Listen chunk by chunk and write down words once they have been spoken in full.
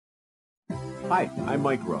Hi, I'm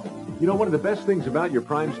Mike Rowe. You know, one of the best things about your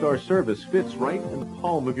PrimeStar service fits right in the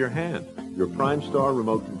palm of your hand, your PrimeStar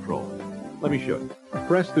remote control. Let me show you.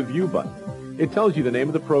 Press the View button. It tells you the name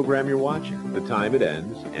of the program you're watching, the time it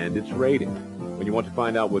ends, and its rating. When you want to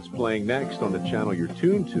find out what's playing next on the channel you're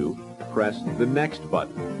tuned to, press the Next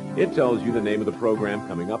button. It tells you the name of the program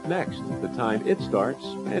coming up next, the time it starts,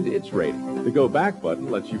 and its rating. The Go Back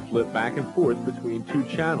button lets you flip back and forth between two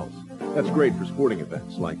channels. That's great for sporting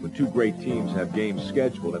events, like when two great teams have games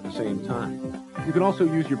scheduled at the same time. You can also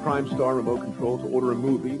use your PrimeStar remote control to order a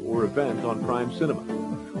movie or event on Prime Cinema.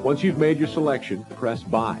 Once you've made your selection, press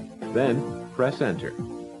Buy, then press Enter.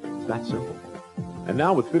 It's that simple. And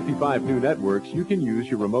now with 55 new networks, you can use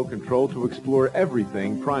your remote control to explore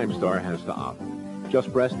everything PrimeStar has to offer.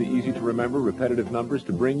 Just press the easy-to-remember repetitive numbers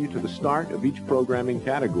to bring you to the start of each programming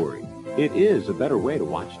category. It is a better way to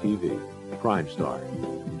watch TV. PrimeStar.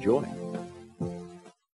 Enjoy.